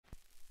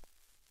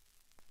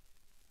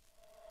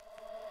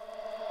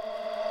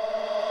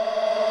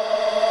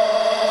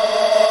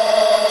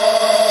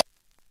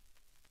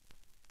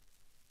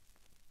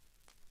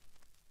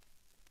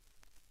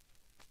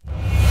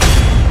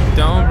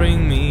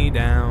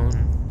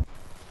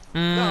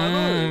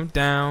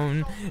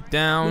down,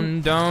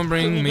 down, don't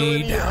bring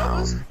me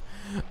down.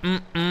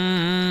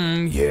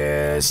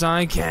 Yes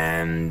I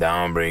can,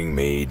 don't bring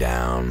me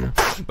down.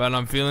 But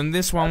I'm feeling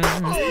this one.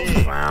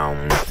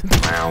 Down,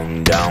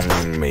 down, don't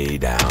bring me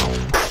down.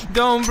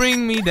 Don't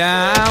bring me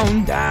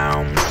down,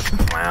 down,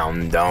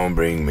 down, don't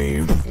bring me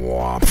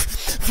whop.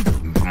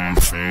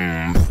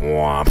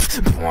 Whop,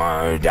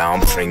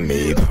 don't bring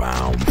me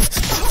down.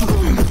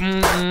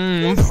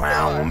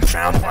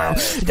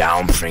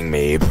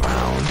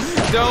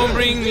 Don't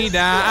bring me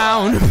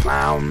down. Don't bring me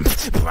down.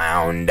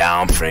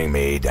 Don't bring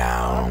me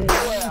down.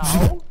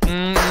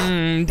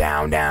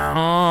 Down,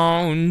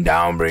 down,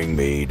 don't bring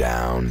me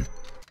down.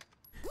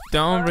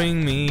 Don't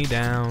bring me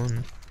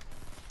down.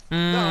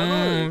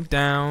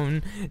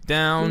 Down,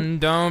 down,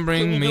 don't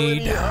bring me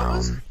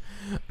down.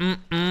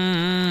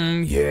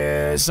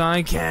 Yes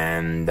I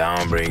can,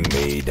 don't bring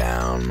me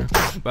down.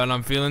 But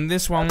I'm feeling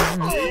this one.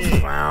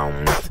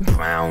 Down,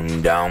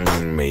 don't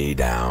bring me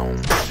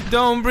down.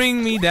 Don't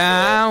bring me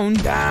down,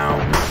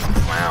 down,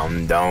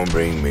 don't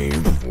bring me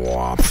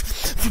whop.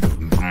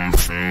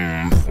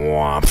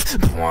 Whop,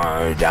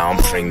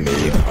 don't bring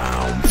me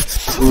down.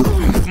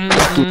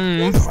 Don't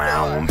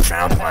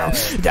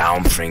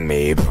bring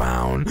me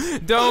down.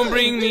 Don't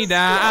bring me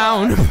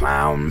down.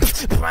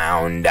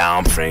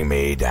 Don't bring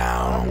me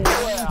down.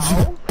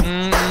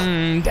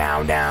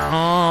 Down,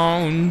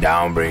 down,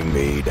 don't bring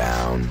me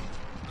down.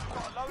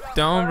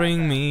 Don't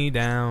bring me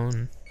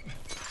down.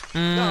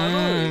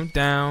 Down,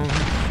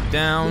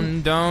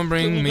 down, don't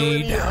bring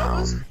me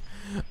down.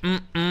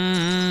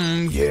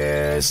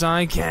 Yes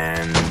I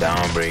can,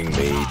 don't bring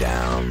me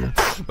down.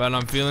 But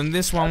I'm feeling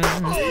this one.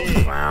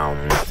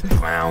 Down,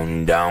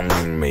 don't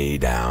bring me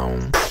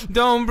down.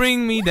 Don't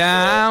bring me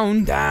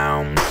down,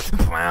 down,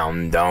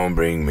 don't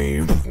bring me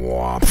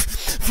whop.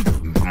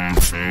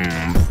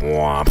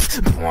 Whop,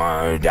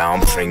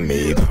 don't bring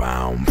me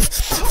down.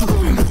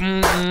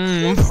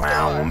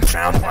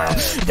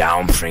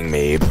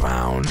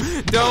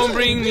 Don't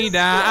bring me down. Don't bring me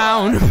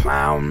down.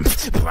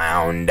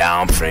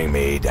 Don't bring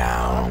me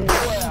down.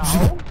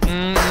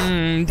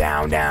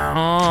 Down,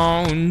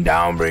 down,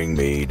 don't bring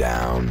me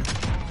down.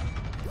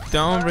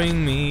 Don't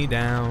bring me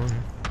down.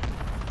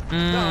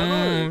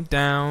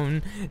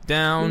 Down,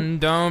 down,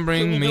 don't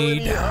bring me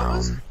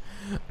down.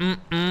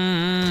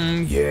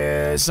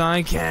 Yes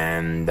I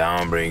can,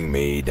 don't bring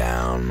me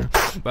down.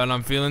 But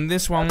I'm feeling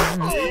this one.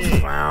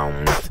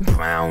 Down,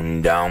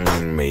 don't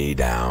bring me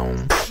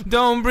down.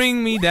 Don't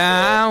bring me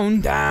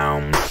down,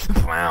 down,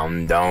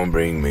 don't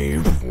bring me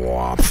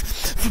whop.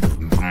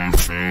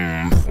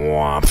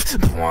 Whop,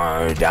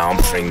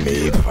 don't bring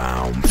me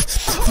down.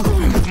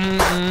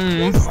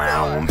 Don't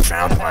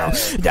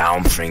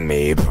bring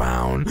me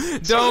down.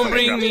 Don't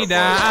bring me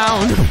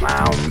down.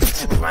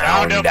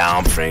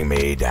 Don't bring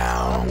me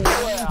down.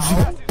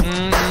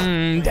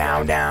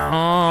 Down,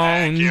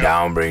 down,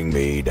 don't bring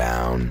me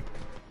down.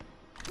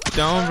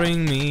 Don't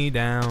bring me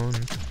down.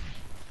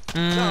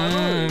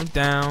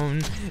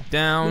 Down,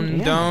 down,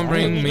 don't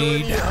bring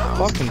me down.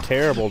 Fucking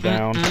terrible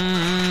down.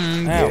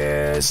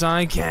 Yes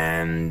I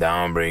can,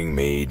 don't bring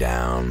me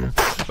down.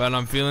 But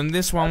I'm feeling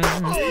this one.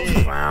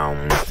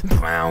 Down,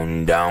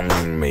 don't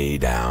bring me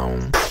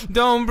down.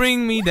 Don't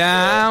bring me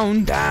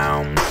down,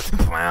 down,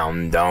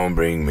 don't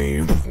bring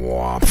me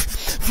whop.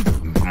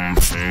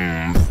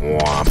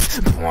 Whop,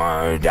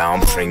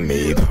 don't bring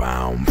me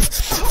down.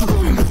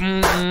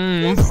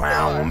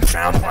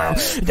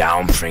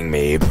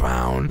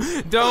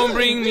 Don't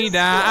bring me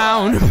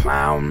down.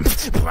 Don't bring me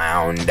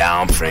down.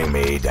 Don't bring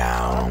me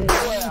down.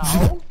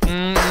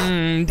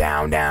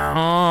 Down,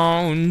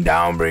 down,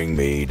 don't bring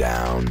me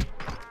down.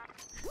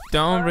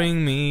 Don't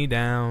bring me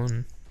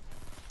down.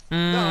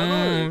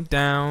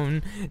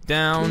 Down,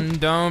 down,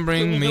 don't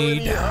bring me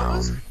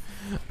down.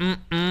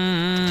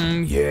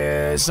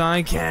 Yes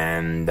I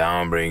can,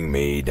 don't bring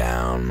me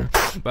down.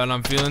 But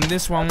I'm feeling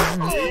this one.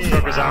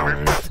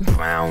 Down,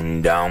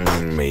 don't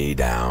bring me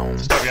down.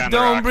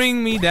 Don't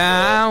bring me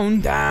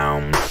down,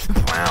 down,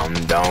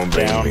 don't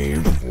bring me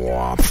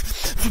whop.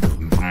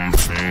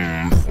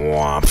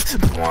 Whop,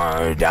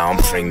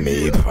 don't bring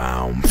me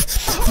down.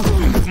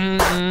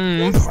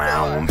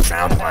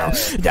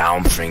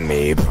 Don't bring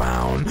me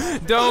down.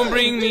 Don't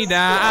bring me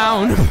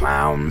down.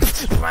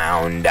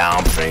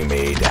 Don't bring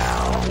me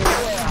down.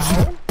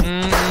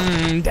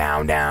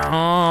 Down,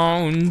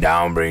 down,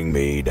 don't bring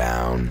me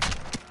down.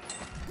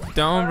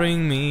 Don't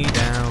bring me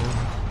down.